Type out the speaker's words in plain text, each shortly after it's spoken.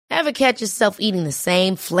Ever catch yourself eating the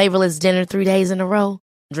same flavorless dinner 3 days in a row?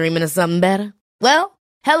 Dreaming of something better? Well,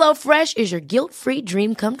 HelloFresh is your guilt-free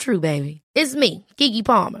dream come true, baby. It's me, Keke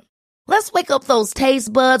Palmer. Let's wake up those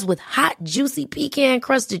taste buds with hot, juicy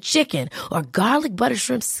pecan-crusted chicken or garlic butter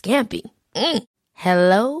shrimp scampi.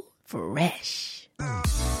 Hello Fresh.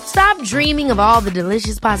 Stop dreaming of all the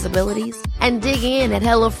delicious possibilities and dig in at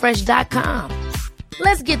HelloFresh.com.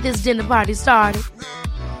 Let's get this dinner party started.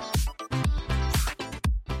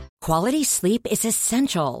 Quality sleep is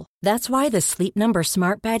essential. That's why the Sleep Number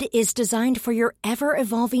Smart Bed is designed for your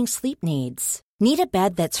ever-evolving sleep needs. Need a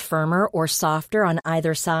bed that's firmer or softer on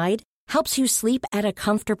either side? Helps you sleep at a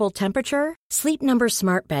comfortable temperature? Sleep Number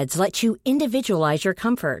Smart Beds let you individualize your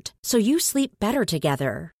comfort, so you sleep better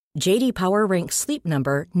together. J.D. Power ranks Sleep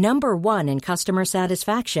Number number 1 in customer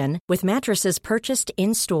satisfaction with mattresses purchased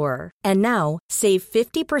in-store. And now, save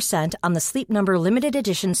 50% on the Sleep Number Limited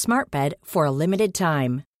Edition Smart Bed for a limited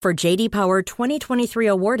time. For J.D. Power 2023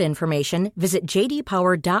 award information, visit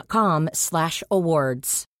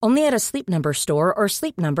jdpower.com/awards. Only at a Sleep Number store or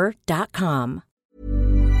sleepnumber.com.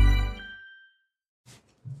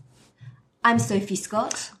 I'm Sophie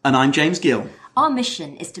Scott. And I'm James Gill. Our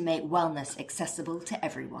mission is to make wellness accessible to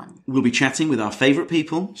everyone. We'll be chatting with our favourite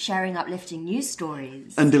people, sharing uplifting news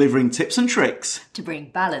stories, and delivering tips and tricks to bring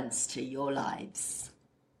balance to your lives.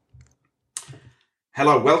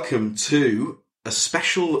 Hello, welcome to a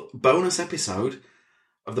special bonus episode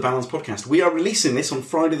of the Balance Podcast. We are releasing this on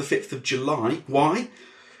Friday the 5th of July. Why?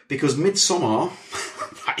 Because Midsummer,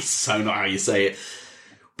 that is so not how you say it.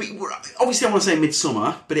 But obviously I want to say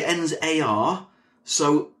Midsummer, but it ends AR,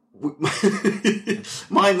 so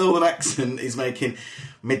my northern accent is making...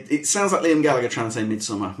 It sounds like Liam Gallagher trying to say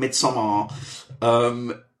Midsummer. It's out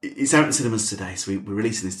in cinemas today, so we're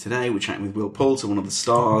releasing this today. We're chatting with Will Poulter, one of the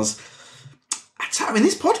stars. I mean,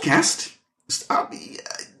 this podcast...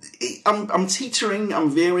 I'm teetering,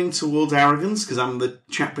 I'm veering towards arrogance because I'm the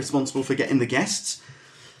chap responsible for getting the guests.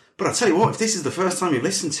 But I tell you what, if this is the first time you've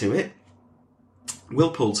listened to it,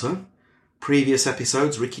 Will Poulter, previous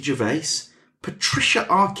episodes, Ricky Gervais, Patricia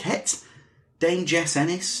Arquette, Dame Jess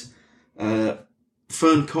Ennis,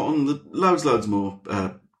 Fern Cotton, loads more,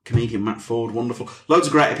 comedian Matt Ford, wonderful, loads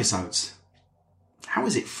of great episodes. How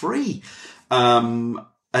is it free? And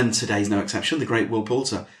today's no exception, the great Will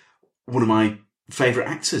Poulter, one of my favourite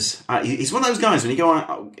actors. He's one of those guys, when you go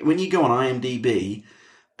on IMDb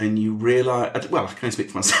and you realise... Well, I can only speak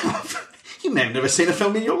for myself. You may have never seen a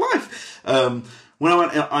film in your life. When I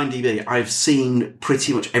went on IMDb, I've seen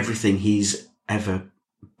pretty much everything he's ever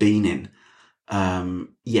been in.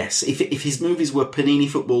 Yes, if his movies were Panini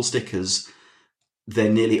football stickers,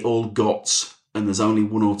 they're nearly all got, and there's only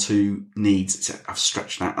one or two needs. I've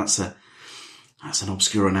stretched that. That's an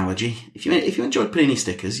obscure analogy. If you enjoyed Panini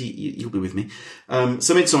stickers, you'll be with me.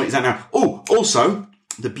 So Midsummer is out now. Oh, also,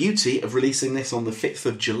 the beauty of releasing this on the 5th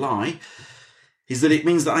of July is that it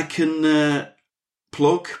means that I can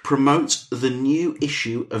promote the new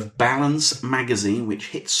issue of Balance magazine, which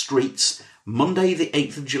hits streets Monday the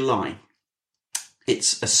 8th of July.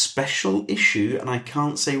 It's a special issue, and I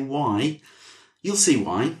can't say why. You'll see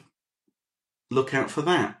why. Look out for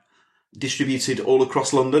that. Distributed all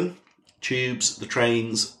across London. Tubes, the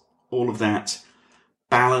trains, all of that.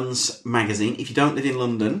 Balance magazine. If you don't live in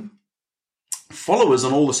London, follow us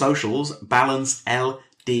on all the socials, Balance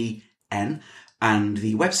LDN, and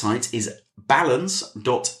the website is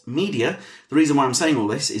balance.media. The reason why I'm saying all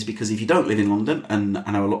this is because if you don't live in London, and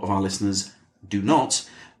I know a lot of our listeners do not,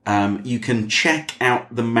 you can check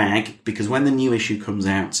out the mag, because when the new issue comes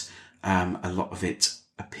out, a lot of it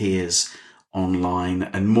appears online,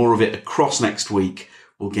 and more of it across next week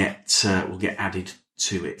will get added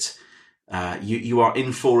to it. You are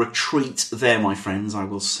in for a treat there, my friends. I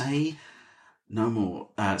will say no more.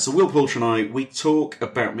 So Will Poulter and I, we talk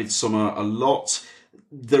about Midsummer a lot.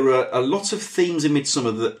 There are a lot of themes in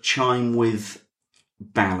Midsummer that chime with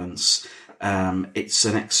balance. It's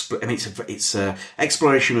an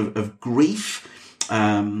exploration of grief.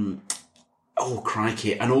 Oh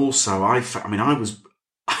crikey! And also, I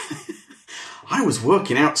was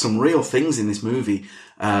working out some real things in this movie.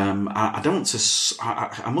 I don't want to.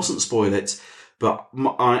 I mustn't spoil it, but let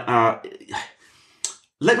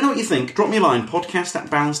me know what you think. Drop me a line,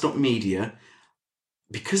 podcast@balance.media.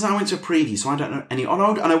 Because I went to a preview, so I don't know any. I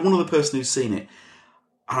know one other person who's seen it,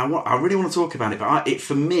 and I really want to talk about it. But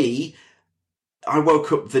for me, I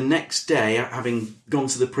woke up the next day having gone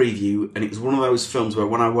to the preview, and it was one of those films where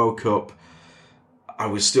when I woke up, I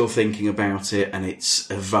was still thinking about it, and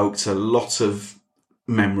it's evoked a lot of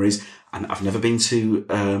memories. And I've never been to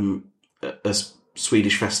a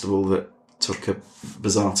Swedish festival that took a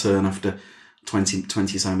bizarre turn after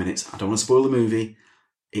 20 so minutes. I don't want to spoil the movie.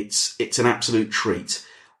 It's an absolute treat.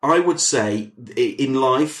 I would say in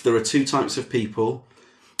life there are two types of people.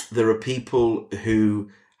 There are people who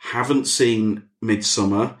haven't seen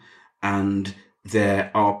Midsummer, and there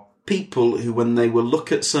are people who, when they will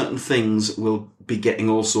look at certain things, will be getting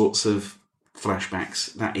all sorts of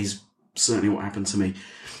flashbacks. That is certainly what happened to me.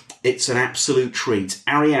 It's an absolute treat.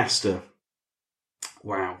 Ari Aster.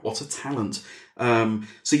 Wow, what a talent.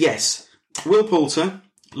 So yes, Will Poulter,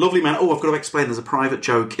 lovely man. Oh, I've got to explain, there's a private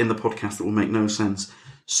joke in the podcast that will make no sense.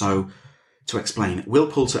 So, to explain, Will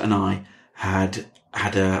Poulter and I had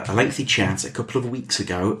a lengthy chat a couple of weeks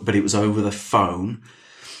ago, but it was over the phone,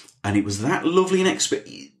 and it was that lovely an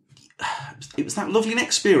experience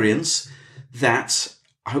that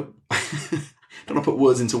I don't want to put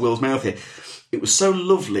words into Will's mouth here. It was so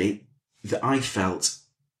lovely that I felt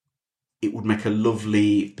it would make a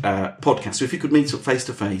lovely podcast. So if you could meet up face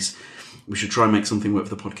to face, we should try and make something work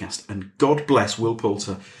for the podcast. And God bless Will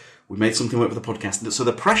Poulter. We made something work for the podcast. So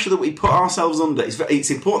the pressure that we put ourselves under, it's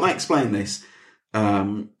important I explain this.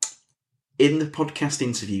 In the podcast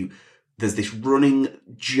interview, there's this running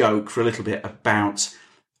joke for a little bit about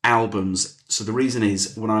albums. So the reason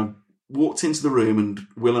is, when I walked into the room and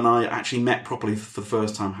Will and I actually met properly for the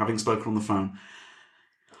first time, having spoken on the phone,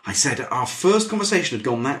 I said our first conversation had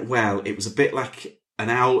gone that well. It was a bit like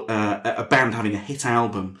a band having a hit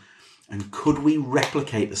album. And could we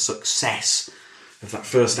replicate the success of that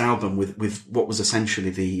first album with what was essentially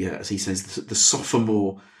the, as he says, the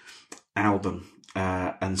sophomore album?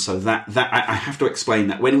 And so that I have to explain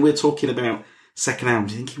that when we're talking about second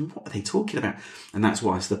albums, you're thinking, what are they talking about? And that's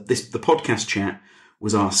why. So the podcast chat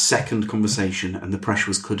was our second conversation, and the pressure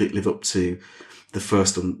was, could it live up to the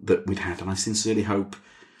first one that we'd had? And I sincerely hope,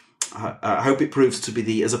 I hope it proves to be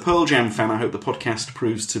the, as a Pearl Jam fan, I hope the podcast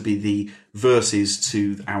proves to be the verses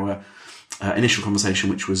to our initial conversation,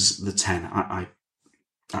 which was the 10. I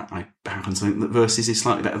happen to think that verses is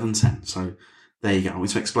slightly better than 10. So there you go. I want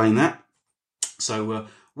to explain that. So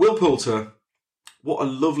Will Poulter, what a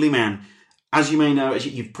lovely man. As you may know, as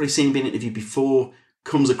you've probably seen him being interviewed before,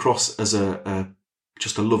 comes across as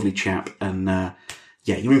just a lovely chap. And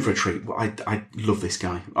yeah, you're in for a treat. I love this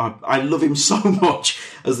guy. I love him so much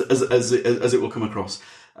as it will come across.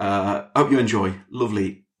 Hope you enjoy.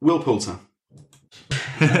 Lovely. Will Poulter.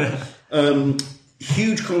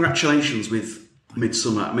 Huge congratulations with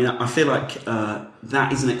Midsummer. I mean, I feel like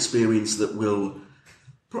that is an experience that will,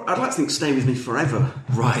 I'd like to think, stay with me forever.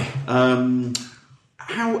 Right.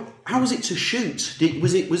 How was it to shoot?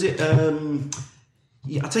 Was it?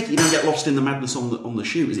 I take it you don't get lost in the madness on the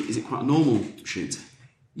shoot. Is it quite a normal shoot?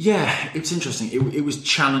 Yeah, it's interesting. It was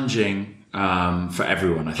challenging for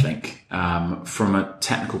everyone, I think. From a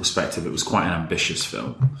technical perspective, it was quite an ambitious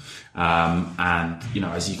film. And, you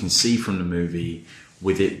know, as you can see from the movie,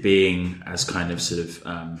 with it being as kind of sort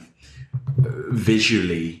of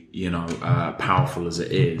visually, you know, powerful as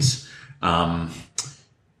it is,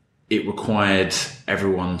 it required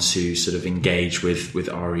everyone to sort of engage with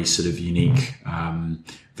Ari's sort of unique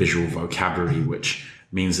visual vocabulary, which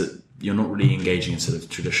means that you're not really engaging in sort of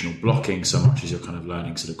traditional blocking so much as you're kind of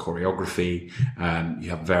learning sort of choreography. You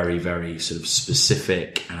have very, very sort of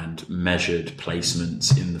specific and measured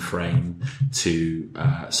placements in the frame to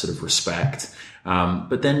sort of respect.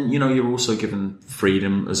 But then, you know, you're also given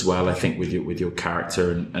freedom as well, I think, with your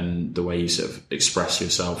character and the way you sort of express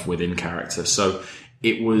yourself within character. So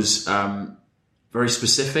it was very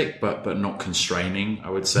specific, but not constraining, I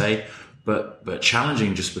would say. But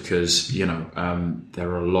challenging just because, you know, there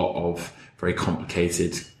are a lot of very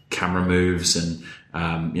complicated camera moves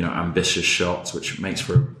and, you know, ambitious shots, which makes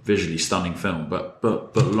for a visually stunning film,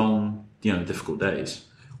 but long, you know, difficult days.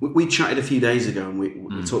 We chatted a few days ago and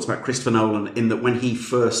we talked about Christopher Nolan, in that when he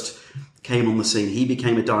first came on the scene, he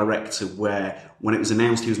became a director where when it was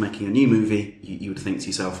announced he was making a new movie, you would think to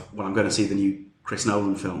yourself, well, I'm going to see the new Chris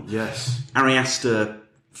Nolan film. Yes. Ari Aster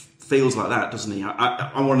feels like that, doesn't he?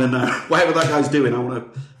 I want to know whatever that guy's doing. I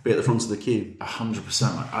want to be at the front of the queue.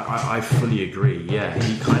 100%. I fully agree. Yeah,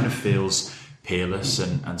 he kind of feels peerless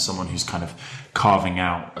and someone who's kind of carving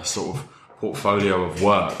out a sort of portfolio of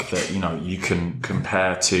work that, you know, you can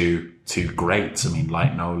compare to greats. I mean,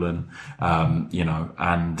 like Nolan, you know,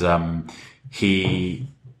 and he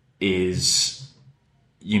is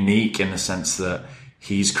unique in the sense that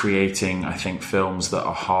he's creating, I think, films that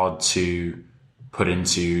are hard to put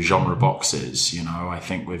into genre boxes. You know, I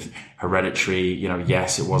think with Hereditary, you know,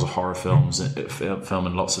 yes, it was a horror film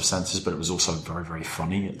in lots of senses, but it was also very, very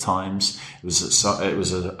funny at times. It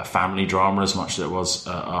was a family drama as much as it was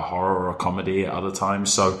a horror or a comedy at other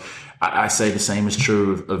times. So I say the same is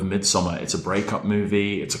true of Midsommar. It's a breakup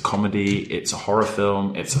movie, it's a comedy, it's a horror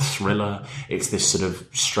film, it's a thriller, it's this sort of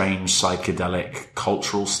strange psychedelic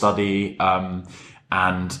cultural study.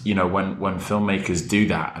 And, you know, when filmmakers do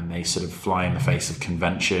that and they sort of fly in the face of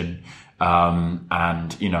convention,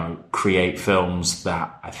 and, you know, create films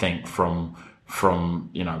that I think from,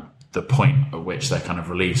 you know, the point at which they're kind of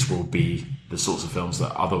released will be the sorts of films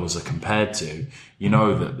that others are compared to, you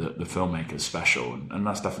know that the filmmaker's special. And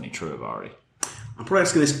that's definitely true of Ari. I'm probably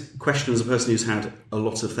asking this question as a person who's had a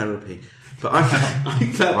lot of therapy, but I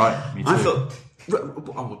felt... Right, me too. I felt...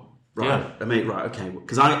 Oh, right, yeah. Mate, right, okay.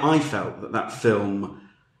 Because I felt that film...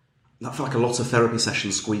 That felt like a lot of therapy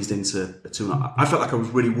sessions squeezed into a 2.5. I felt like I was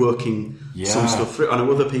really working some stuff through. I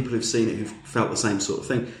know other people who've seen it who've felt the same sort of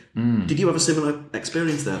thing. Did you have a similar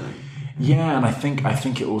experience there then? Yeah, and I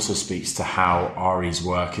think it also speaks to how Ari's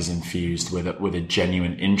work is infused with a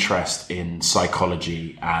genuine interest in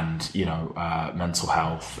psychology and, you know, mental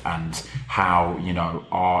health, and how, you know,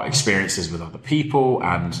 our experiences with other people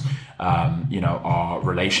and you know, our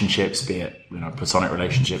relationships, be it, you know, platonic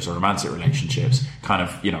relationships or romantic relationships, kind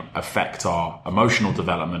of, you know, affect our emotional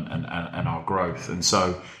development and our growth. And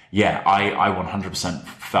so, yeah, I 100%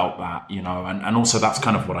 felt that, you know, and also that's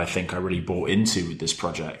kind of what I think I really bought into with this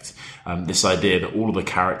project. This idea that all of the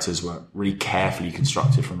characters were really carefully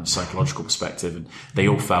constructed from a psychological perspective, and they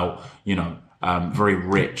all felt, you know, very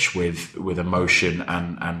rich with emotion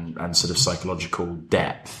and sort of psychological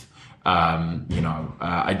depth. You know,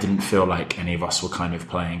 I didn't feel like any of us were kind of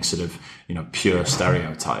playing sort of, you know, pure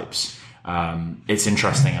stereotypes. It's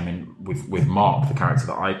interesting. I mean, with Mark, the character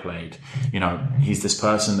that I played, you know, he's this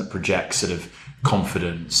person that projects sort of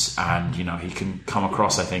confidence, and, you know, he can come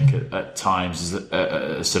across, I think, at times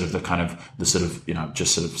as sort of the you know,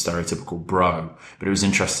 just sort of stereotypical bro. But it was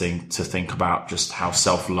interesting to think about just how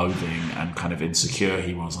self-loathing and kind of insecure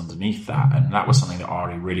he was underneath that, and that was something that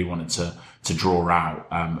Ari really wanted to draw out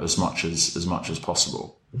as much as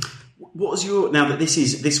possible. What was your, now that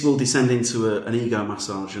this will descend into an ego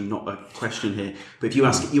massage and not a question here, but if you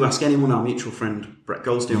ask anyone, our mutual friend Brett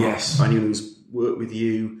Goldstein, yes, or anyone who's worked with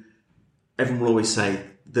you, everyone will always say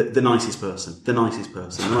the nicest person.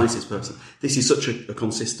 This is such a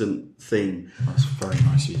consistent theme. That's very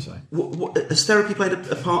nice of you to say. What has therapy played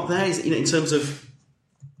a part there? Is it, you know, in terms of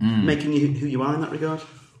making you who you are in that regard?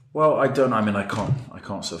 Well, I don't. I mean, I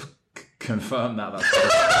can't sort of confirm that.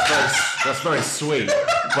 That's very sweet.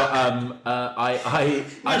 But I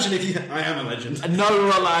imagine if I am a legend. No,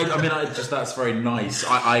 I mean, that's very nice.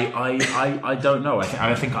 I don't know.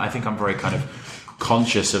 I think I'm very kind of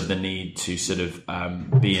conscious of the need to sort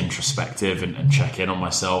of be introspective and check in on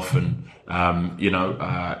myself, and you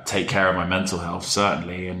know, take care of my mental health,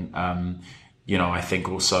 certainly. And you know, I think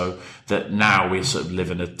also that now we sort of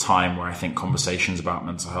live in a time where I think conversations about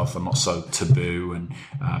mental health are not so taboo,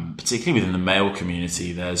 and particularly within the male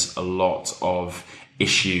community, there's a lot of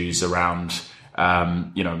issues around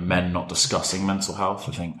you know, men not discussing mental health.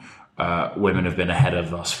 I think women have been ahead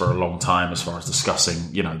of us for a long time as far as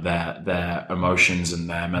discussing, you know, their emotions and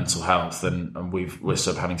their mental health, and we're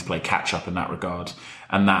sort of having to play catch up in that regard,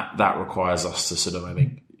 and that requires us to sort of, I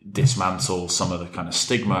think, dismantle some of the kind of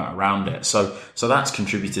stigma around it. So that's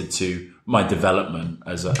contributed to my development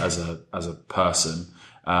as a person.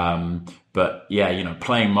 But yeah, you know,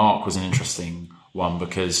 playing Mark was an interesting one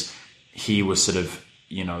because he was sort of,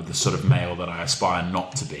 you know, the sort of male that I aspire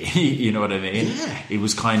not to be. You know what I mean? Yeah.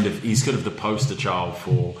 He's kind of the poster child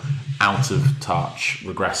for out of touch,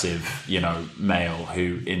 regressive, you know, male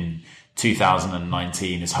who in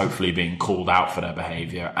 2019 is hopefully being called out for their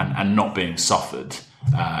behaviour and not being suffered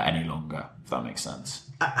any longer, if that makes sense.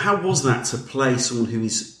 How was that to play someone who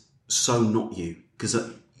is so not you? Because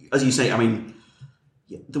as you say, I mean,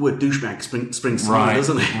 the word douchebag springs to mind,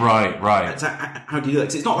 doesn't it? Right. How do you do that?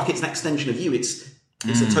 'Cause it's not like it's an extension of you. It's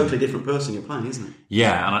a totally different person you're playing, isn't it?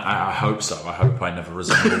 Yeah, and I hope so. I hope I never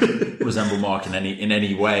resemble Mark in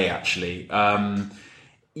any way. Actually,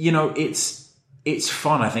 you know, it's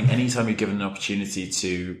fun. I think anytime you're given an opportunity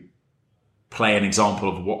to play an example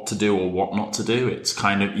of what to do or what not to do, it's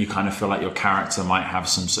you kind of feel like your character might have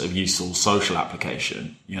some sort of useful social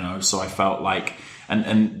application. You know, so I felt like,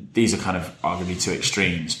 and these are kind of arguably two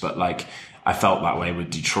extremes, but like I felt that way with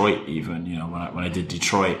Detroit. Even, you know, when I did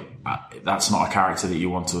Detroit. That's not a character that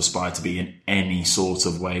you want to aspire to be in any sort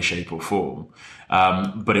of way, shape or form.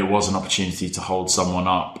 But it was an opportunity to hold someone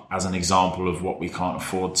up as an example of what we can't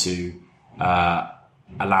afford to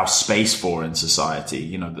allow space for in society.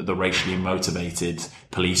 You know, the racially motivated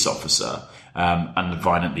police officer and the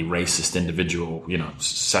violently racist individual, you know,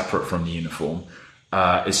 separate from the uniform,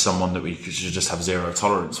 is someone that we should just have zero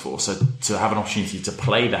tolerance for. So to have an opportunity to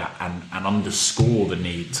play that and underscore the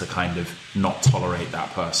need to kind of not tolerate that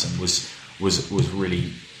person was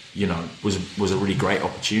really, you know, was a really great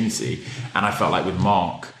opportunity. And I felt like with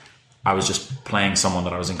Mark, I was just playing someone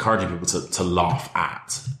that I was encouraging people to laugh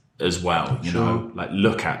at as well, you know, like,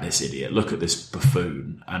 look at this idiot, look at this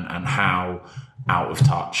buffoon, and how out of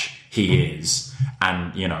touch he is.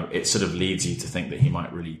 And, you know, it sort of leads you to think that he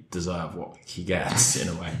might really deserve what he gets in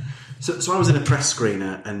a way. So I was in a press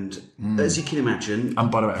screener, and as you can imagine... And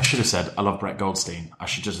by the way, I should have said, I love Brett Goldstein. I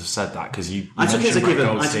should just have said that, because you I took it mentioned as a Brett given.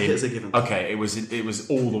 Goldstein. I took it as a given. Okay, it was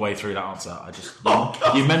all the way through that answer.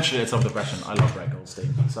 You mentioned it off the question. I love Brett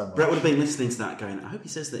Goldstein so much. Brett would have been listening to that going, I hope he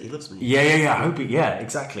says that he loves me. Yeah. I hope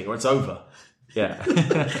exactly. Or it's over. Yeah.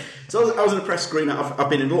 So I was in a press screener. I've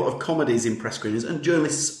been in a lot of comedies in press screeners, and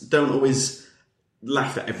journalists don't always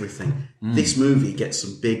laugh at everything. This movie gets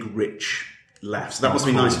some big, rich laughs. That must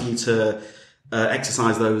be nice for you to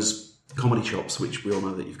exercise those comedy chops, which we all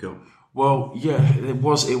know that you've got. Well, yeah, it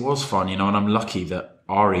was fun, you know, and I'm lucky that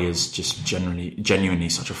Ari is just genuinely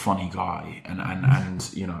such a funny guy, and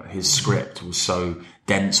you know, his script was so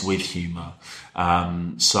dense with humour.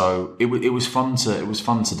 So it was fun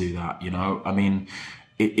to do that, you know. I mean,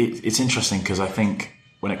 it's interesting because I think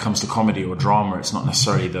when it comes to comedy or drama, it's not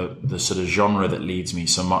necessarily the sort of genre that leads me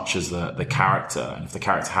so much as the character. And if the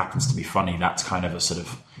character happens to be funny, that's kind of a sort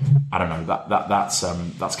of, I don't know, that's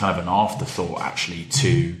kind of an afterthought actually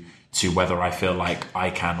to whether I feel like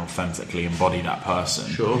I can authentically embody that person.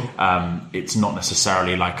 Sure. It's not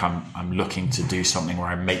necessarily like I'm looking to do something where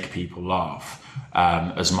I make people laugh,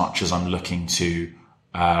 as much as I'm looking to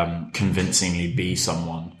convincingly be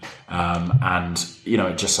someone. And you know,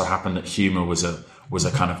 it just so happened that humour was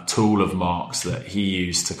a kind of tool of Mark's that he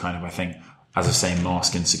used to kind of, I think, as I say,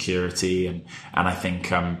 mask insecurity. And I think,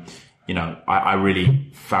 you know, I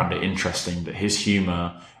really found it interesting that his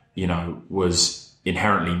humour, you know, was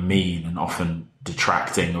inherently mean and often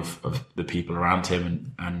detracting of the people around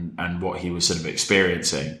him and what he was sort of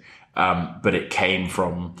experiencing. But it came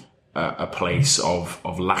from a place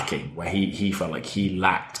of lacking, where he felt like he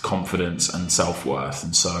lacked confidence and self-worth.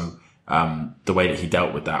 And so the way that he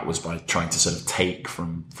dealt with that was by trying to sort of take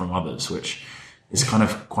from others, which is kind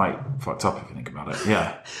of quite fucked up if you think about it.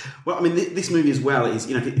 Yeah. Well, I mean, this movie as well is,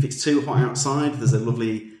 you know, if it's too hot outside, there's a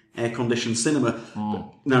lovely air-conditioned cinema.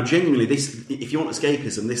 But now, genuinely, if you want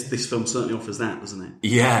escapism, this film certainly offers that, doesn't it?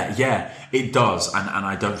 Yeah, it does. And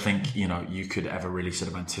I don't think, you know, you could ever really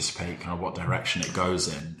sort of anticipate kind of what direction it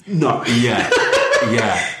goes in. No. Yeah.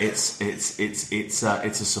 It's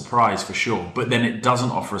a surprise for sure. But then it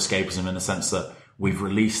doesn't offer escapism in the sense that we've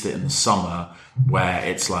released it in the summer, where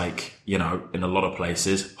it's like, you know, in a lot of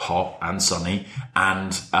places, hot and sunny.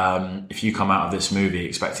 And if you come out of this movie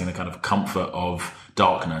expecting the kind of comfort of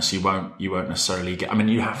darkness, you won't necessarily get. I mean,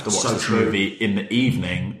 you have to watch this movie in the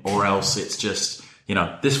evening, or else it's just, you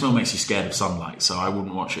know, this film makes you scared of sunlight, so I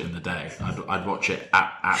wouldn't watch it in the day. I'd watch it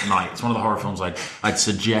at night. It's one of the horror films I'd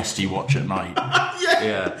suggest you watch at night.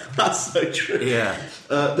 Yeah, that's so true. Yeah,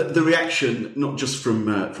 the reaction, not just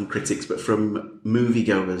from critics, but from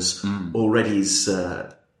moviegoers, already is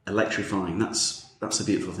electrifying. That's a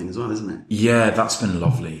beautiful thing as well, isn't it? Yeah, that's been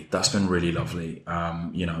lovely. That's been really lovely.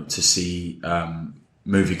 You know, to see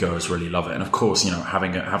moviegoers really love it, and of course, you know,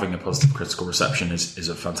 having a positive critical reception is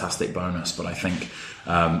a fantastic bonus. But I think,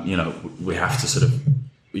 you know, we have to sort of,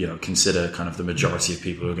 you know, consider kind of the majority of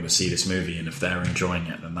people who are going to see this movie, and if they're enjoying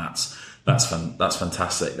it, then that's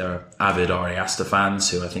fantastic. There are avid Ari Aster fans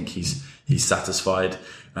who I think he's satisfied,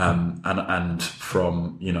 and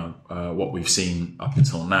from, you know, what we've seen up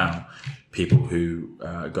until now, people who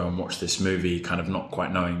go and watch this movie kind of not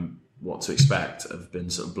quite knowing what to expect have been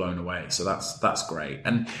sort of blown away. So that's great.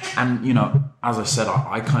 And you know, as I said,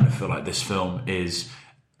 I kind of feel like this film is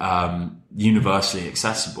universally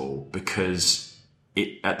accessible because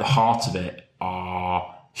at the heart of it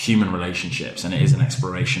are human relationships, and it is an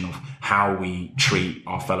exploration of how we treat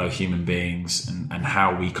our fellow human beings and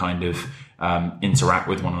how we kind of interact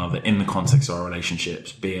with one another in the context of our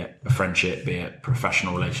relationships, be it a friendship, be it a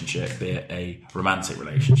professional relationship, be it a romantic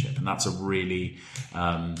relationship. And that's a really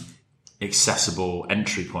accessible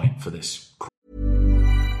entry point for this.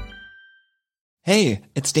 Hey,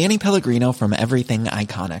 it's Danny Pellegrino from Everything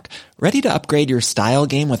Iconic. Ready to upgrade your style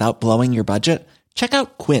game without blowing your budget? Check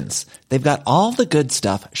out Quince. They've got all the good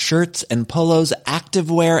stuff, shirts and polos,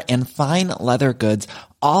 activewear, and fine leather goods,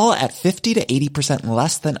 all at 50 to 80%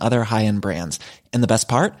 less than other high-end brands. And the best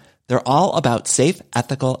part? They're all about safe,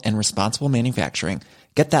 ethical, and responsible manufacturing.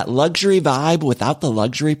 Get that luxury vibe without the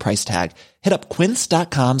luxury price tag. Hit up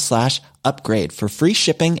quince.com/upgrade for free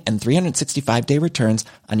shipping and 365-day returns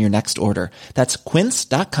on your next order. That's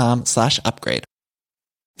quince.com/upgrade.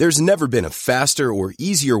 There's never been a faster or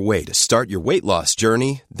easier way to start your weight loss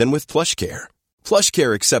journey than with PlushCare.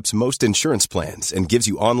 PlushCare accepts most insurance plans and gives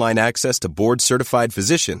you online access to board-certified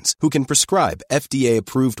physicians who can prescribe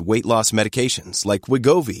FDA-approved weight loss medications like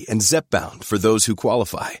Wegovy and Zepbound for those who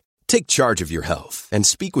qualify. Take charge of your health and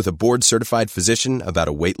speak with a board-certified physician about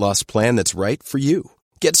a weight loss plan that's right for you.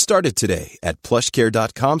 Get started today at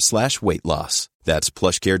plushcare.com/weight loss. That's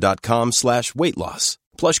plushcare.com/weight loss.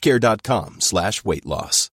 plushcare.com/weight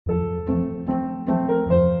loss.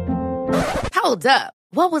 Hold up.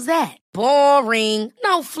 What was that? Boring.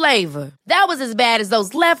 No flavor. That was as bad as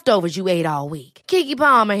those leftovers you ate all week. Keke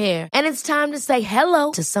Palmer here, and it's time to say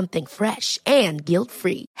hello to something fresh and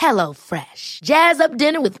guilt-free. Hello Fresh. Jazz up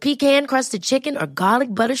dinner with pecan-crusted chicken or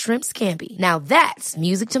garlic butter shrimp scampi. Now that's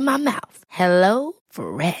music to my mouth. Hello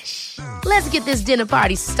Fresh. Let's get this dinner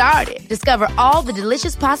party started. Discover all the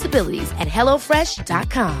delicious possibilities at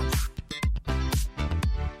hellofresh.com.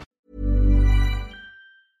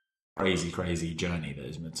 Crazy journey that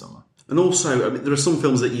is Midsummer. And also, I mean, there are some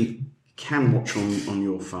films that you can watch on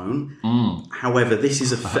your phone. However, this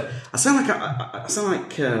is I sound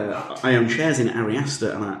like I own shares in Ari Aster,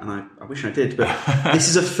 and I wish I did. But this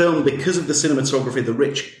is a film, because of the cinematography, the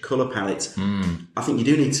rich colour palette. I think you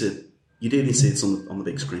do need to see it on the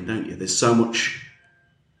big screen, don't you? There's so much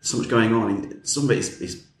going on. Some of it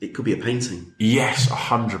it could be a painting. Yes,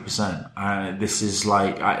 100%. This is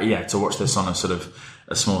like to watch this on a sort of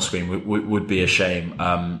a small screen would be a shame.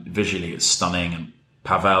 Visually, it's stunning, and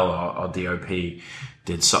Pavel, our DOP,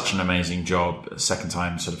 did such an amazing job. Second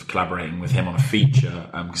time sort of collaborating with him on a feature,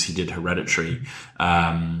 because he did Hereditary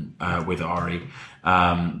with Ari.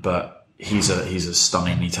 But he's a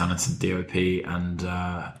stunningly talented DOP, and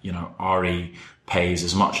Ari pays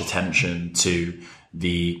as much attention to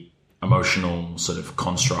the emotional sort of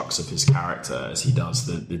constructs of his character as he does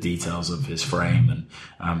the details of his frame and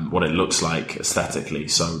what it looks like aesthetically.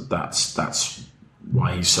 So that's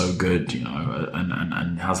why he's so good,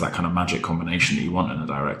 and has that kind of magic combination that you want in a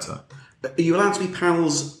director. Are you allowed to be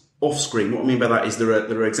pals off screen? What I mean by that is there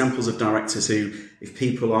are examples of directors who, if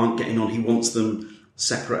people aren't getting on, he wants them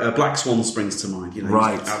separate. Black Swan springs to mind.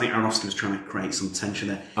 Right. I think Aronofsky was trying to create some tension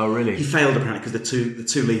there. Oh, really? He failed apparently because the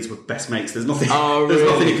two leads were best mates. There's nothing. Oh, there's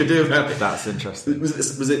really? nothing he could do about it. That's interesting.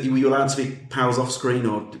 Was it? Were you allowed to be pals off screen,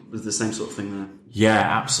 or was the same sort of thing there? Yeah,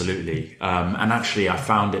 absolutely. And actually, I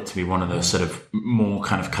found it to be one of the sort of more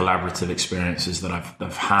kind of collaborative experiences that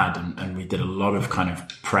I've had. And we did a lot of kind of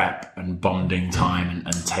prep and bonding time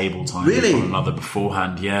and table time Really? with one another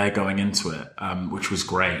beforehand. Yeah, going into it, which was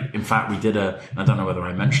great. In fact, we did I don't know whether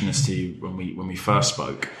I mentioned this to you when we first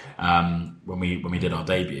spoke, when we did our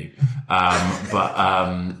debut. But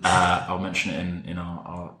I'll mention it in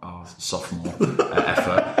our sophomore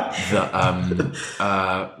effort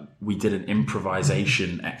that we did an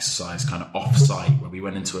improvisation exercise kind of off-site where we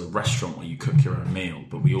went into a restaurant where you cook your own meal,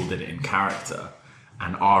 but we all did it in character.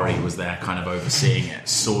 And Ari was there kind of overseeing it,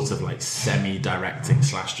 sort of like semi-directing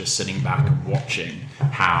 / just sitting back and watching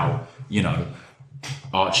how,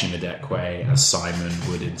 Archie Madekwe as Simon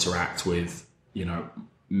would interact with,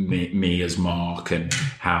 me as Mark, and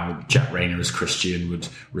how Jack Rayner as Christian would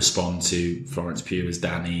respond to Florence Pugh as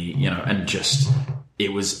Danny, and just,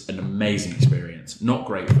 it was an amazing experience. Not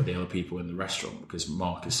great for the other people in the restaurant because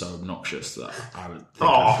Mark is so obnoxious that I would think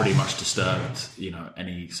I pretty much disturbed,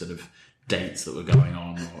 any sort of dates that were going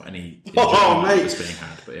on or any enjoyment that was being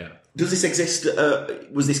had. But yeah. Does this exist?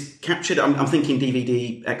 Was this captured? I'm thinking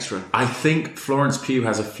DVD extra. I think Florence Pugh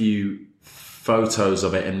has a few photos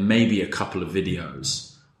of it and maybe a couple of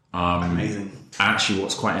videos. Amazing. Actually,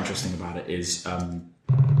 what's quite interesting about it is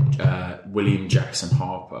William Jackson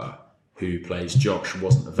Harper, who plays Josh,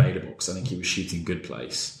 wasn't available because I think he was shooting Good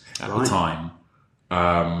Place at the time.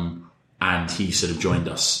 And he sort of joined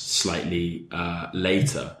us slightly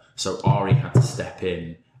later. So Ari had to step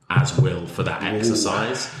in as Will for that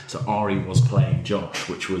exercise. So Ari was playing Josh,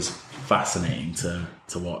 which was fascinating to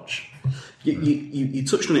watch. You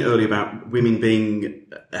touched on it earlier about women being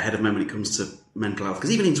ahead of men when it comes to mental health.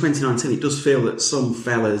 Because even in 2019, it does feel that some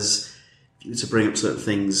fellas, if you were to bring up certain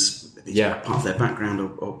things, it's part of their background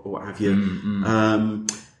or what have you.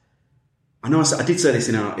 I know I did say this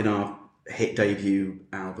in our hit debut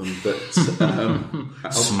album, but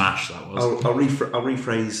Smash that was. I'll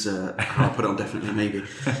rephrase how I put it on Definitely Maybe.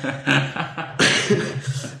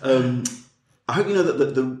 I hope you know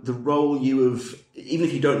that the role you have, even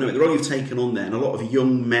if you don't know it, the role you've taken on there, and a lot of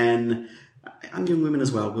young men and young women as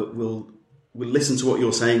well will listen to what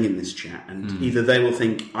you're saying in this chat, and either they will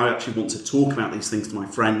think, I actually want to talk about these things to my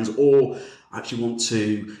friends, or I actually want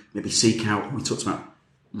to maybe seek out, we talked about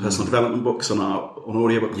personal development books on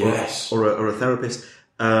audiobook, yes, or a therapist.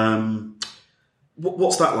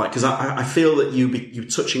 What's that like? Because I feel that you're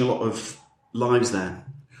touching a lot of lives there.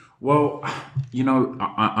 Well,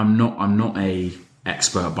 I'm not a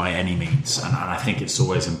expert by any means, and I think it's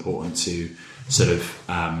always important to sort of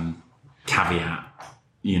caveat,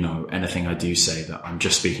 anything I do say, that I'm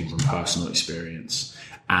just speaking from personal experience.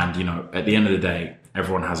 And at the end of the day,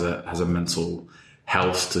 everyone has a mental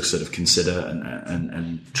health to sort of consider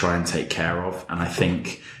and try and take care of. And I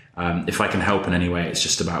think if I can help in any way, it's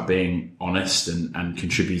just about being honest and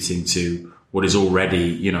contributing to what is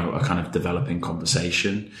already, a kind of developing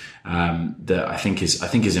conversation that I think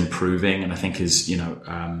is improving, and I think is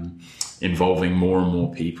involving more and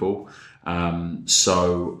more people.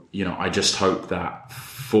 So I just hope that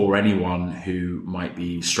for anyone who might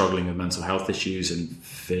be struggling with mental health issues and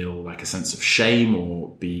feel like a sense of shame or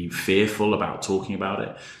be fearful about talking about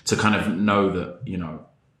it, to kind of know that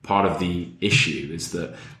part of the issue is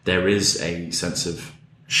that there is a sense of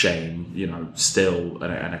shame, still,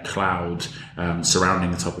 and a cloud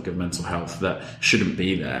surrounding the topic of mental health that shouldn't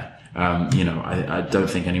be there. I don't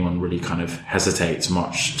think anyone really kind of hesitates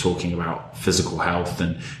much talking about physical health,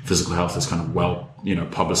 and physical health is kind of well,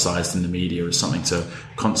 publicized in the media as something to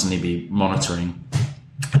constantly be monitoring.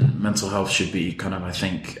 Mental health should be kind of, I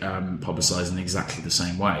think, publicized in exactly the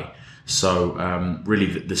same way. So really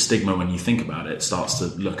the stigma, when you think about it, starts to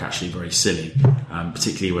look actually very silly,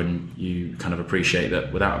 particularly when you kind of appreciate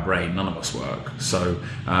that without a brain, none of us work. So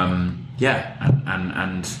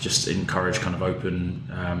and just encourage kind of open,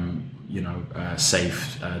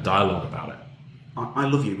 safe dialogue about it. I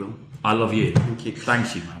love you, Will. I love you. Thank you.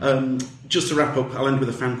 Thank you, man. Just to wrap up, I'll end with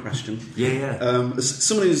a fan question. Yeah. As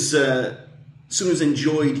someone who's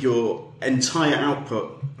enjoyed your entire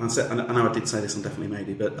output, I know I did say this on Definitely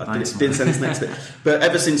Maybe, but I didn't say this next bit. But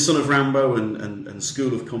ever since Son of Rambo and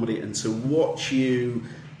School of Comedy, and to watch you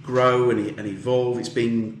grow and evolve, it's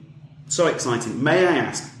been so exciting. May I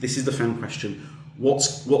ask, this is the fan question,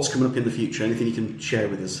 what's coming up in the future? Anything you can share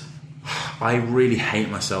with us? I really hate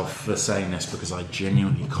myself for saying this because I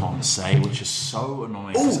genuinely can't say, which is so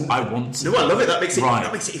annoying. Oh, I want to. No, I love it. That makes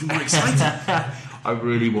it even more exciting. I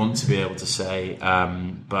really want to be able to say,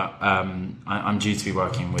 but I'm due to be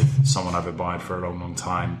working with someone I've admired for a long, long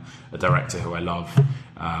time, a director who I love,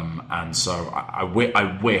 and so I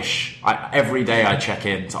wish every day I check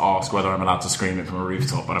in to ask whether I'm allowed to scream it from a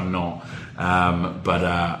rooftop, but I'm not. But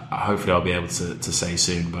hopefully I'll be able to say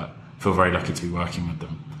soon. But I feel very lucky to be working with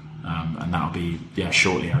them, and that'll be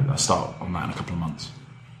shortly. I'll start on that in a couple of months.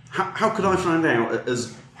 How could I find out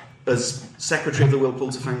as secretary of the Will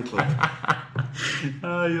Poulter fan club?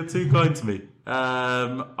 You're too kind to me.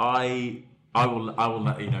 I will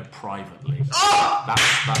let you know privately. Oh!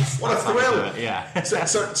 What a thrill! Yeah.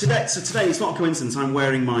 So today it's not a coincidence. I'm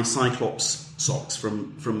wearing my Cyclops socks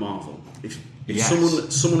from Marvel. If yes.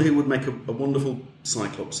 someone who would make a wonderful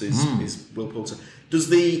Cyclops is Will Poulter. Does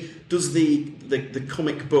the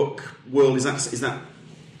comic book world, is that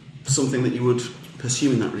something that you would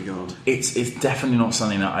pursue in that regard? It's definitely not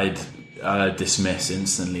something that I'd dismiss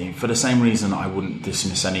instantly. For the same reason I wouldn't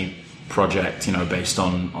dismiss any project, based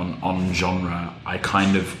on genre. I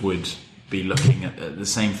kind of would be looking at the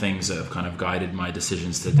same things that have kind of guided my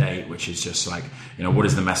decisions to date, which is just like, what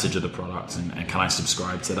is the message of the product, and can I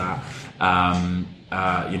subscribe to that?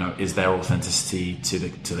 Is there authenticity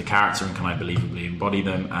to the character, and can I believably embody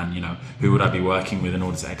them? And who would I be working with in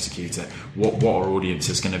order to execute it? What our audience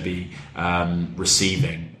is going to be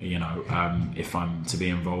receiving? If I'm to be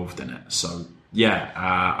involved in it. So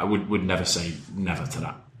I would never say never to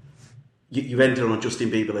that. You ended on a Justin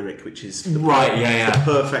Bieber lyric, which is the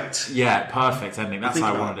perfect ending. That's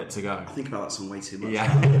how I wanted it to go. I think about that song way too much.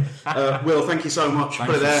 Yeah. Will, thank you so much. Thank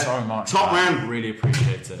you so much. Top man. Really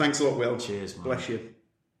appreciate it. Thanks a lot, Will. Cheers, man. Bless you.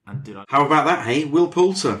 And how about that, hey? Will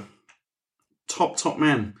Poulter. Top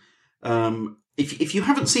man. If you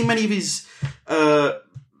haven't seen many of his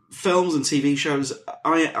films and TV shows,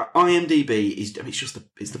 IMDb it's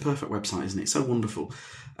the perfect website, isn't it? It's so wonderful.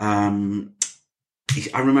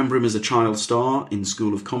 I remember him as a child star in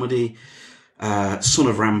School of Comedy. Son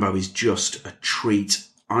of Rambo is just a treat.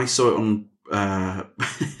 I saw it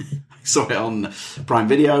on Prime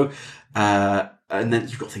Video. And then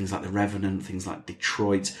you've got things like The Revenant, things like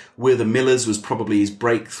Detroit. We're the Millers was probably his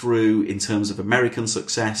breakthrough in terms of American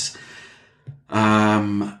success.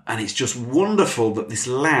 And it's just wonderful that this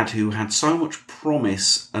lad who had so much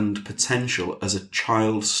promise and potential as a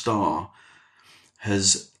child star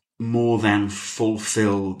has more than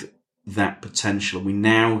fulfilled that potential. We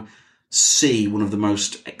now see one of the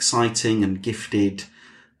most exciting and gifted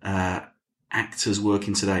actors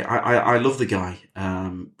working today. I love the guy.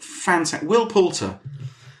 Fantastic. Will Poulter.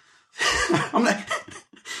 I'm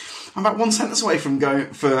about one sentence away from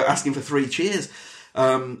asking for 3 cheers.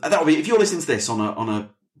 That'll be, if you're listening to this on a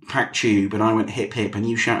packed tube and I went hip hip and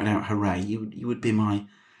you shouted out hooray, you would be my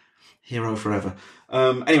hero forever.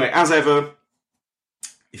 Anyway, as ever,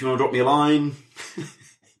 if you want to drop me a line,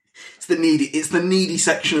 it's the needy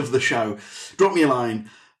section of the show. Drop me a line,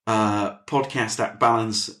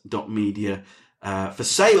 podcast@balance.media. For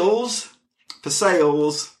sales, do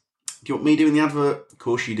you want me doing the advert? Of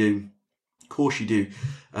course you do.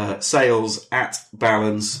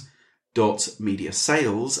 Sales@balance.media.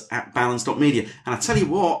 Sales@balance.media. And I tell you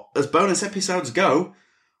what, as bonus episodes go,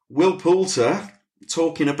 Will Poulter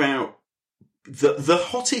talking about the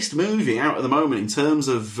hottest movie out at the moment in terms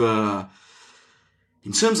of a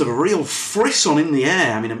real frisson in the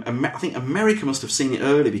air. I mean, I think America must have seen it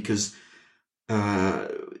early because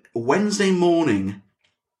Wednesday morning,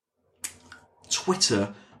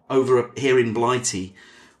 Twitter over here in Blighty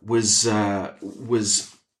was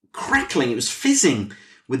crackling. It was fizzing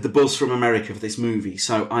with the buzz from America for this movie.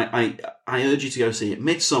 So I urge you to go see it.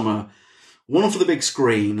 Midsummer, one for the big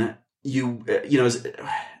screen. You know, as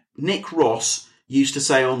Nick Ross used to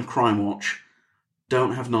say on Crime Watch,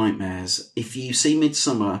 don't have nightmares. If you see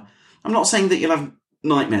Midsummer, I'm not saying that you'll have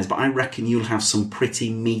nightmares, but I reckon you'll have some pretty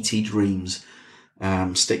meaty dreams.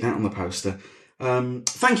 Stick that on the poster.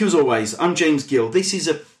 Thank you as always. I'm James Gill. This is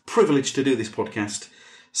a privilege to do this podcast.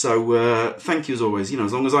 So thank you as always. You know,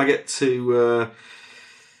 as long as I get to,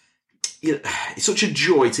 it's such a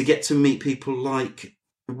joy to get to meet people like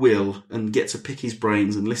Will and get to pick his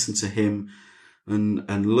brains and listen to him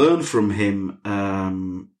and learn from him.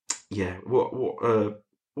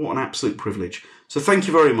 What an absolute privilege. So thank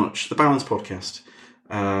you very much. The Balance Podcast.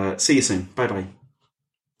 See you soon. Bye-bye.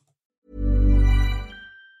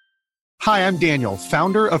 Hi, I'm Daniel,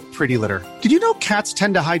 founder of Pretty Litter. Did you know cats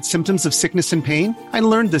tend to hide symptoms of sickness and pain? I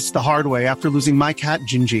learned this the hard way after losing my cat,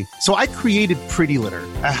 Gingy. So I created Pretty Litter,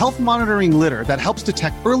 a health monitoring litter that helps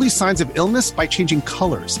detect early signs of illness by changing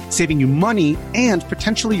colors, saving you money and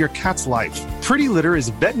potentially your cat's life. Pretty Litter is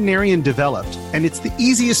veterinarian developed, and it's the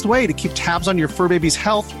easiest way to keep tabs on your fur baby's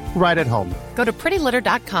health right at home. Go to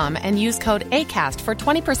prettylitter.com and use code ACAST for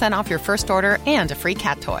 20% off your first order and a free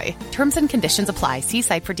cat toy. Terms and conditions apply. See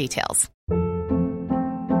site for details.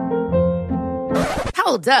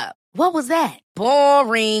 Hold up. What was that?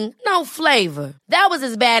 Boring. No flavor. That was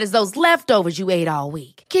as bad as those leftovers you ate all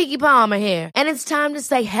week. Keke Palmer here. And it's time to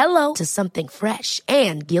say hello to something fresh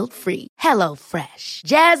and guilt-free. Hello Fresh.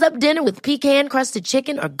 Jazz up dinner with pecan-crusted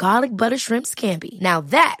chicken or garlic butter shrimp scampi. Now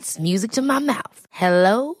that's music to my mouth.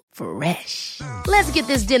 Hello Fresh. Let's get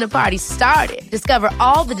this dinner party started. Discover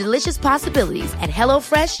all the delicious possibilities at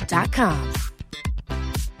HelloFresh.com.